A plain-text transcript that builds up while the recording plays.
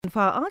For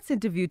our arts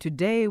interview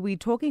today, we're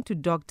talking to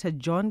Dr.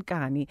 John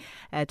Kani,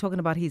 talking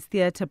about his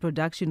theatre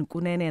production,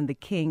 Kunene and the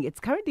King. It's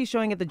currently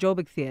showing at the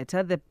Joburg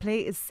Theatre. The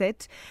play is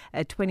set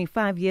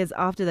 25 years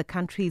after the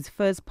country's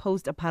first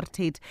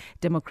post-apartheid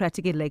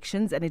democratic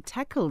elections, and it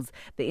tackles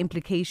the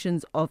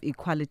implications of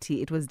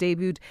equality. It was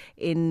debuted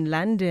in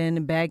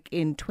London back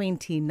in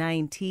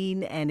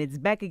 2019, and it's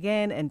back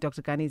again, and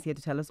Dr. Kani is here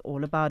to tell us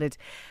all about it.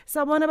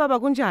 Sabona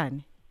Baba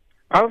Kunjani.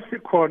 How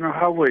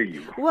are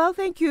you? Well,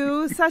 thank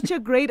you. Such a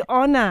great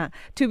honor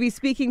to be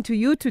speaking to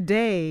you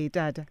today,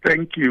 Dad.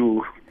 Thank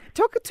you.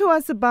 Talk to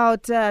us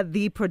about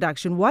the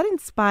production. What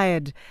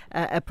inspired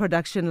a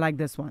production like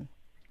this one?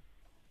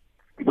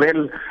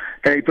 Well,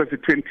 it was in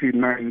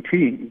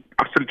 2019,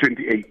 after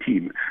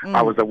 2018.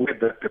 I was aware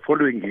that the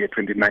following year,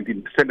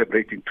 2019,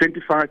 celebrating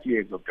 25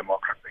 years of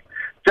democracy.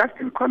 Just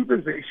in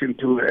conversation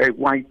to a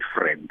white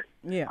friend,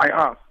 I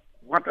asked,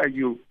 what are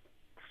you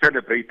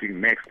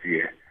celebrating next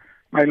year?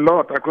 My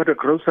Lord, I got a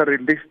grocery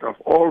list of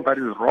all that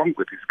is wrong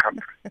with this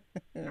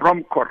country.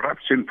 From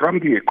corruption, from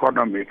the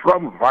economy,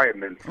 from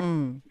violence,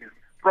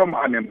 from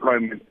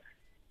unemployment.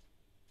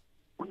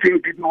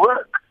 Things didn't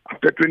work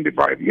after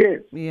 25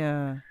 years.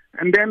 Yeah.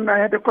 And then I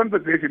had a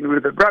conversation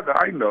with a brother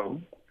I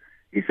know.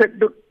 He said,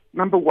 look,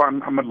 number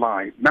one, I'm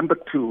alive. Number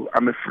two,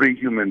 I'm a free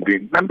human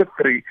being. Number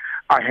three,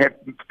 I had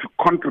to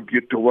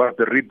contribute towards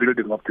the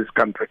rebuilding of this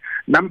country.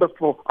 Number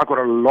four, I got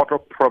a lot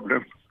of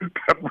problems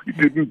that we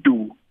didn't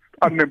do.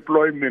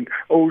 Unemployment,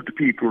 old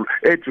people,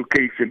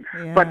 education.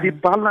 Yeah. But he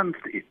balanced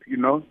it, you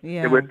know.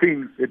 Yeah. There were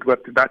things, it was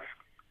that.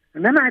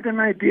 And then I had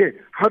an idea,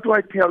 how do I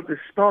tell this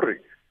story?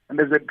 And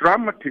as a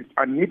dramatist,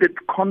 I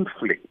needed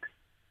conflict.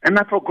 And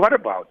I forgot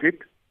about it.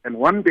 And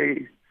one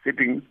day,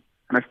 sitting,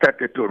 and I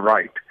started to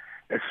write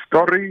a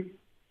story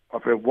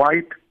of a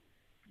white,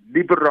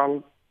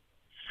 liberal,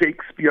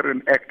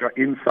 Shakespearean actor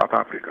in South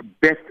Africa,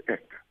 best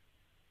actor.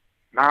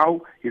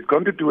 Now, he's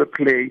going to do a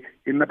play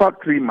in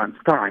about 3 months'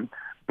 time,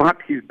 but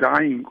he's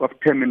dying of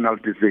terminal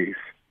disease.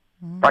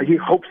 But he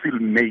hopes he'll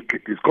make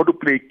it. He's got to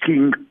play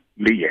King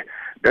Lear.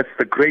 That's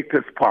the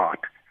greatest part.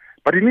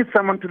 But he needs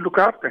someone to look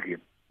after him.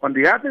 On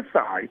the other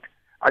side,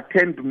 I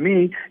turned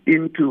me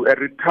into a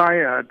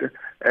retired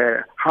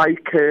high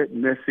care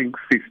nursing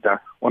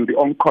sister on the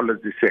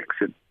oncology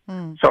section.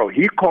 So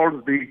he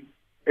calls the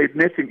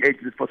nursing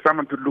agency for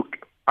someone to look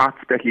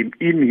after him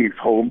in his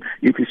home.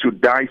 If he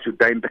should die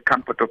in the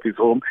comfort of his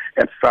home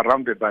and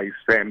surrounded by his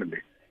family.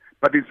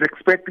 But he's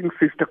expecting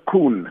Sister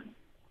Kun.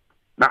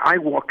 Now I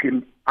walk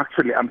in,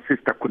 actually I'm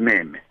Sister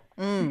Kunene.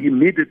 He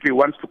immediately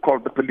wants to call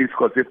the police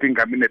because they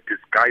think I'm in a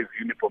disguised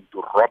uniform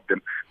to rob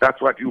them.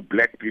 That's what you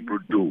black people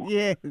do.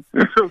 Yes.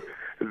 So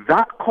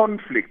that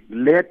conflict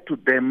led to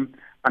them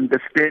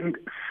understand,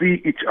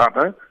 see each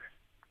other,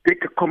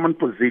 take a common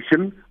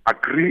position,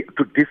 agree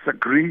to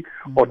disagree,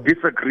 or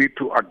disagree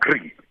to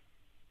agree.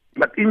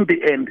 But in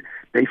the end,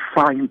 they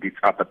find each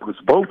other because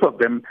both of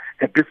them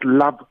had this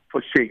love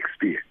for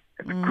Shakespeare.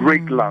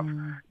 Great love.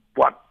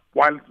 But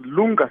while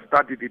Lunga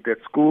studied it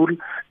at school,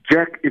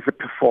 Jack is a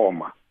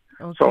performer.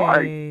 Okay.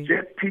 So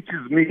Jack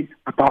teaches me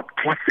about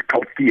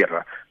classical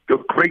theatre, the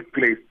great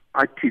place.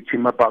 I teach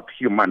him about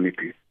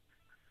humanity.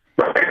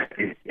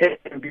 And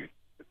it's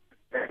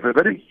a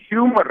very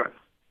humorous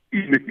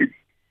image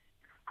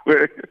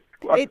where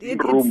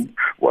room,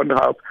 one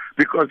house,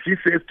 because he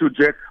says to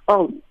Jack,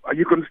 oh, are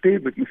you going to stay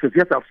with me? He says,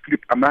 yes, I'll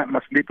sleep. I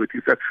must sleep with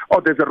you. He says, oh,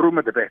 there's a room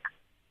at the back.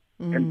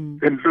 And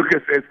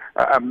Lucas says,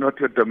 I'm not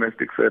your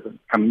domestic servant.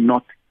 I'm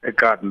not a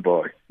garden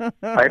boy. I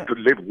have to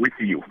live with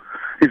you.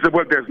 He said,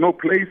 well, there's no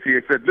place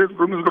here. He said, this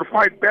room is got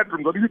 5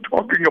 bedrooms. What are you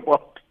talking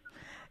about?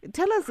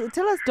 Tell us,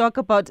 Doc,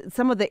 about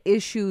some of the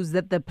issues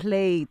that the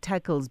play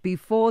tackles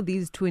before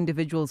these two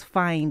individuals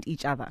find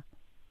each other.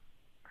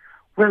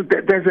 Well,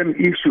 there's an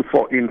issue,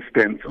 for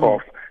instance,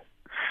 of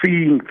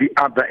seeing the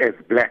other as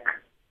black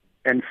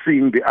and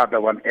seeing the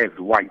other one as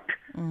white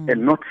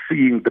and not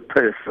seeing the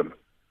person.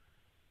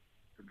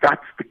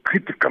 That's the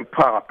critical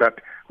part that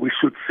we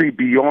should see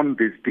beyond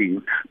these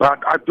things.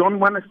 But I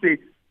don't want to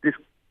say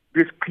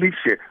this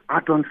cliche. I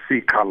don't see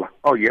color.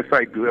 Oh, yes,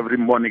 I do. Every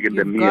morning in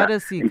the mirror.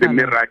 The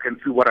mirror, I can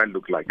see what I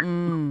look like.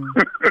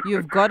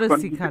 You've got to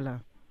see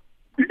color.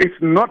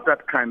 It's not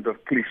that kind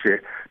of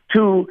cliche.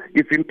 Two,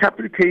 it's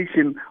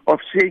interpretation of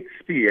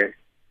Shakespeare,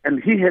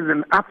 and he has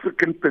an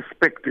African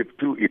perspective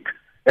to it,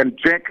 and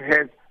Jack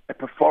has a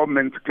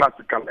performance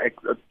classical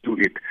to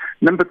it.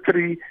 Number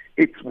three,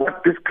 it's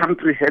what this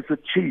country has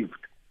achieved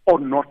or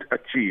not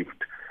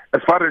achieved.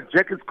 As far as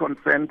Jack is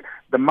concerned,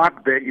 the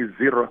mark there is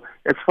 0.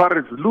 As far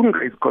as Lunga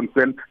is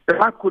concerned, the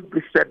mark could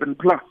be 7+.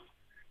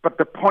 But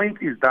the point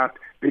is that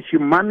the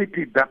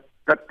humanity that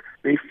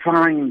they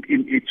find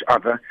in each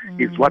other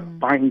is what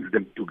binds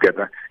them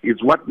together,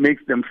 is what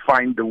makes them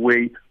find the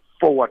way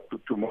forward to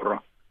tomorrow.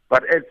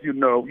 But as you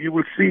know, you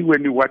will see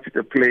when you watch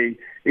the play,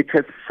 it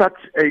has such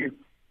a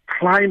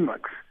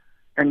climax,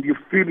 and you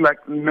feel like,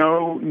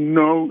 no,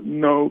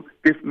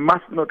 this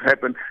must not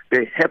happen.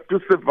 They have to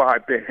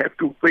survive. They have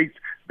to face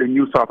the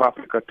new South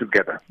Africa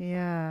together.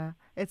 Yeah,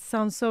 it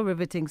sounds so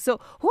riveting.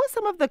 So who are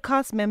some of the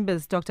cast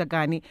members, Dr.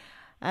 Kani?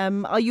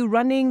 Are you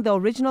running the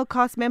original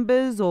cast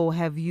members or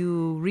have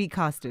you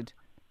recasted?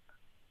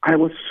 I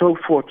was so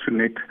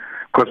fortunate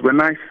because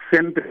when I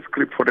sent the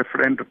script for a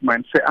friend of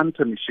mine, Sir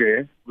Anthony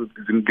Shea, who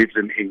lives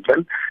in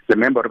England, the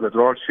member of the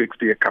Royal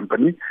Shakespeare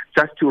Company,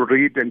 just to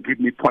read and give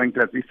me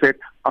pointers, he said,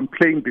 I'm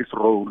playing this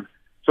role.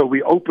 So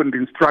we opened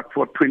in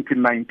Stratford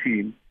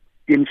 2019.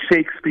 In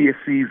Shakespeare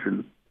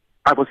season,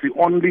 I was the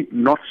only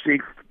not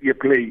Shakespeare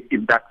play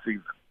in that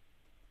season.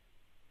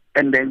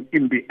 And then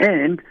in the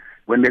end,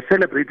 when they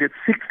celebrated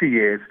 60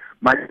 years,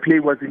 my play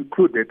was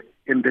included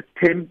in the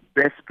 10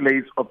 best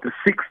plays of the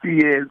 60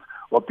 years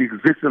of the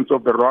existence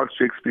of the Royal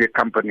Shakespeare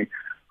Company,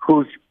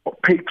 whose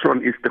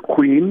patron is the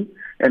Queen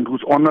and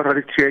whose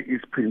honorary chair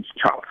is Prince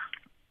Charles.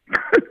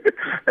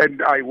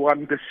 And I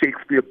won the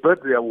Shakespeare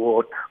Birthday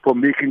Award for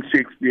making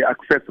Shakespeare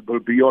accessible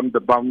beyond the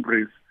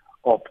boundaries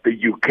of the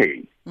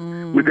UK.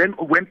 We then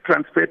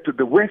transferred to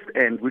the West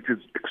End, which is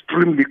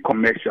extremely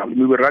commercial.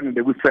 We were running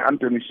there with Sir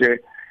Anthony Shea,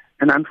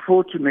 and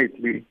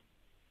unfortunately,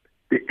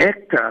 the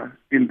actor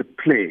in the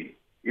play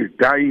is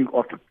dying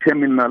of a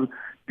terminal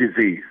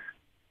disease.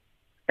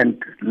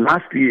 And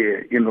last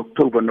year, in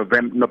October,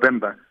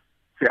 November,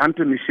 Sir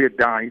Anthony Shea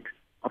died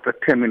of a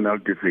terminal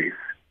disease.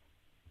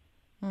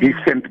 He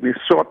sent me a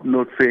short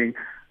note saying,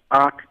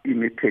 art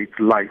imitates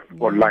life,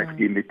 or life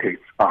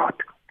imitates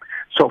art.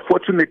 So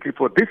fortunately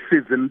for this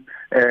season,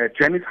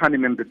 Janice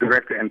Honeyman, the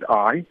director, and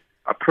I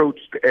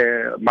approached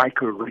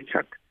Michael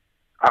Richard.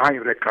 I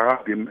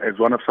regard him as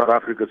one of South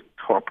Africa's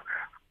top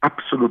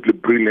absolutely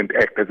brilliant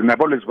actors, and I've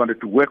always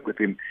wanted to work with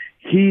him.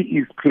 He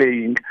is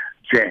playing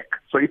Jack.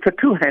 So it's a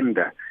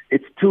two-hander.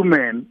 It's two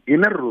men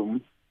in a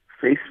room,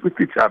 faced with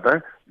each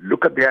other,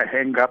 look at their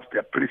hang-ups,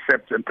 their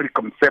precepts and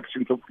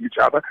preconceptions of each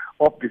other,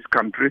 of this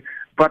country,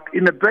 but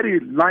in a very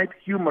light,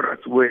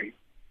 humorous way,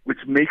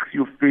 which makes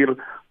you feel,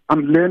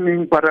 I'm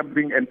learning, but I'm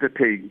being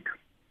entertained.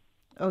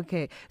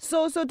 Okay.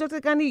 So Dr.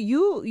 Kani,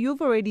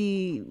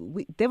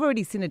 they've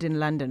already seen it in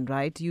London,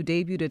 right? You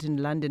debuted it in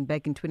London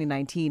back in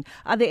 2019.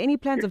 Are there any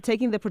plans of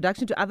taking the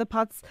production to other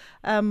parts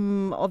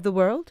of the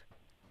world?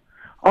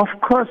 Of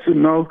course,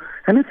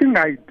 anything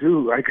I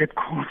do, I get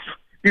calls,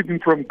 even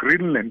from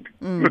Greenland,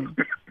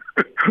 asking,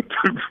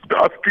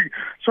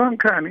 John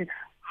Kani,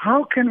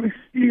 how can we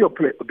see your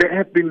play? There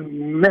have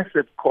been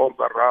massive calls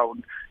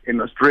around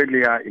in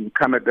Australia, in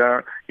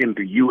Canada, in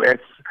the US.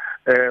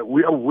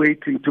 We are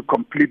waiting to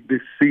complete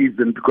this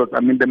season because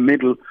I'm in the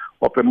middle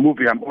of a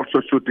movie I'm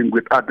also shooting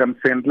with Adam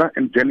Sandler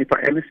and Jennifer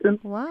Aniston,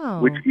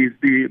 which is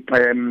the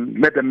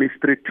Murder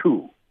Mystery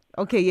 2.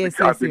 Okay, yes,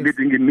 I'll be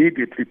leading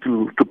immediately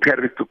to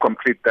Paris to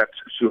complete that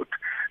shoot.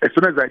 As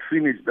soon as I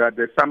finish that,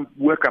 there's some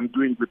work I'm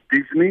doing with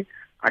Disney.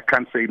 I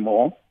can't say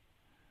more,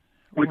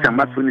 which I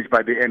must finish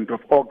by the end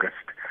of August.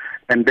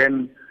 And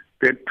then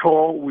the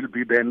tour will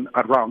be then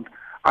around.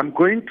 I'm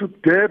going to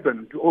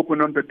Durban to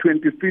open on the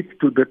 25th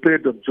to the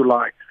 3rd of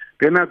July.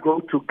 Then I go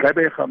to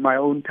Gqeberha, my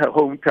own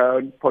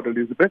hometown, Port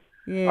Elizabeth.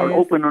 Yes. I'll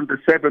open on the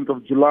 7th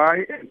of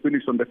July and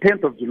finish on the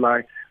 10th of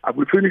July. I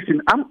will finish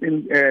in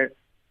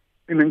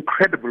an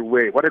incredible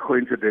way. What a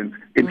coincidence,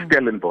 in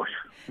Stellenbosch.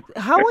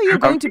 How are you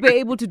going to be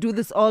able to do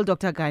this all,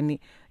 Dr. Kani?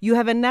 You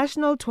have a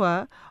national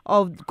tour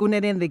of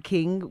Kunene and the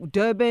King,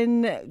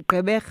 Durban,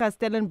 Gqeberha,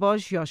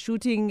 Stellenbosch. You are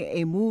shooting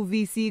a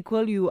movie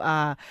sequel. You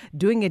are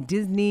doing a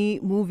Disney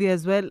movie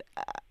as well.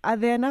 Are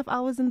there enough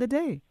hours in the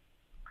day?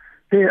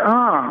 There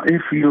are.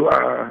 If you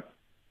are,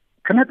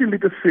 can I be a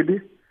little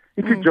silly?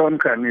 If you're John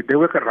Kani, they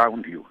work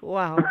around you.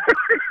 Wow.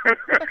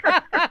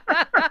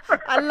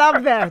 I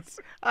love that.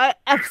 I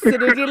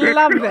absolutely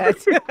love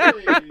that.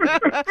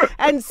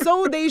 And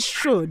so they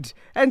should.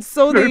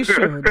 So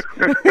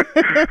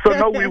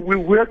now we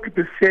work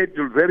the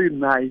schedule very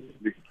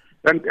nicely.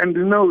 And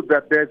you know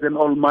that there's an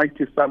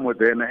almighty somewhere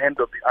there in the hand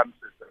of the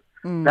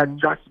ancestors that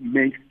just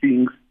makes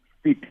things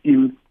fit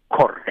in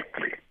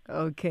correctly.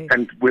 Okay.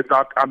 And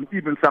without, I'm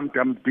even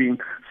sometimes being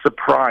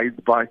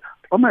surprised by,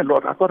 oh my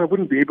Lord, I thought I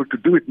wouldn't be able to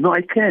do it. No,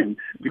 I can.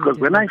 Because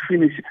when I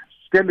finish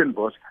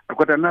Stellenbosch, I've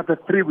got another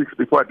 3 weeks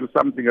before I do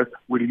something else.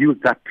 We'll use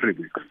that 3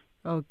 weeks.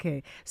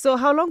 Okay. So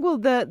how long will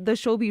the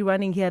show be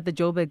running here at the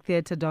Joburg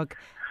Theatre, Doc?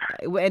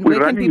 And We're where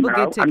can people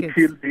get tickets?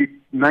 Until the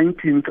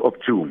 19th of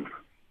June.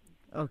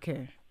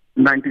 Okay.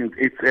 19th.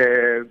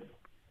 It's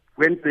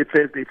Wednesday,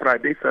 Thursday,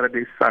 Friday,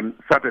 Saturday.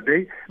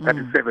 That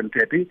is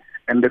 7:30.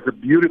 And there's a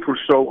beautiful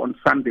show on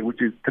Sunday,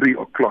 which is 3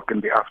 o'clock in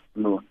the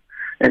afternoon.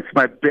 And it's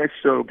my best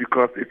show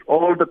because it's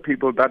all the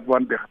people that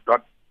want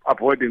that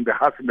avoiding the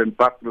hustle and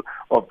bustle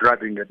of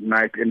driving at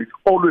night. And it's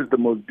always the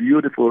most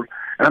beautiful.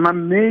 And I'm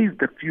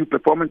amazed at few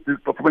performances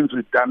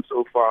we've done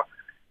so far.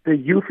 The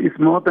youth is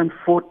more than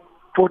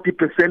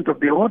 40% of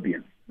the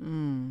audience.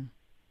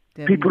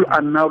 People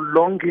are now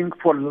longing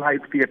for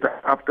live theatre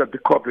after the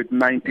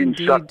COVID-19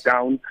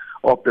 shutdown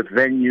of the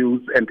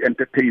venues and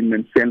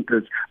entertainment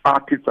centres.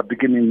 Artists are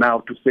beginning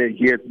now to say,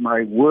 here's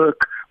my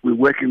work. We're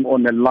working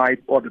on a live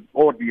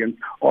audience.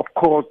 Of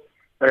course,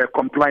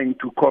 complying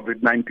to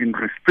COVID-19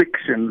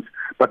 restrictions,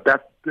 but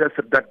that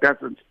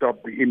doesn't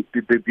stop the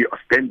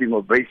standing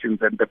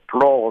ovations and the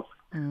applause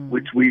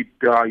which we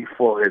die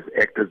for as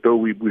actors, though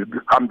we're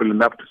humble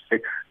enough to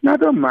say, no, I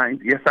don't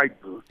mind. Yes, I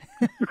do.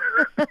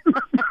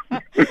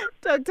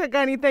 Dr.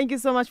 Kani, thank you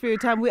so much for your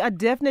time. We are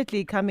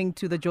definitely coming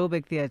to the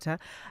Joburg Theatre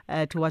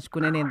to watch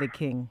Kunene and the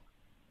King.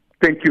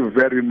 Thank you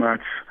very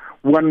much.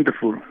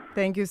 Wonderful.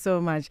 Thank you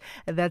so much.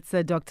 That's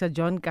Dr.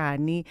 John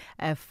Kani,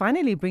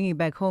 finally bringing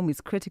back home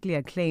his critically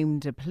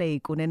acclaimed play,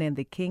 Kunene and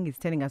the King. He's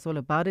telling us all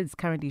about it. It's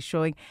currently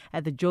showing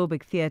at the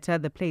Joburg Theatre.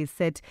 The play is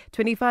set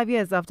 25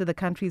 years after the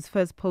country's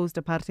first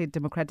post-apartheid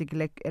democratic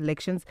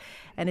elections,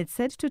 and it's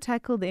set to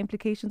tackle the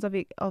implications of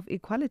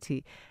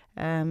equality.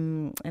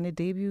 And it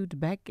debuted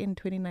back in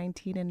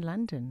 2019 in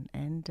London.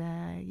 And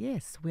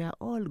yes, we are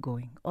all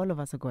of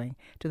us are going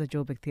to the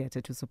Joburg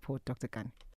Theatre to support Dr. Kani.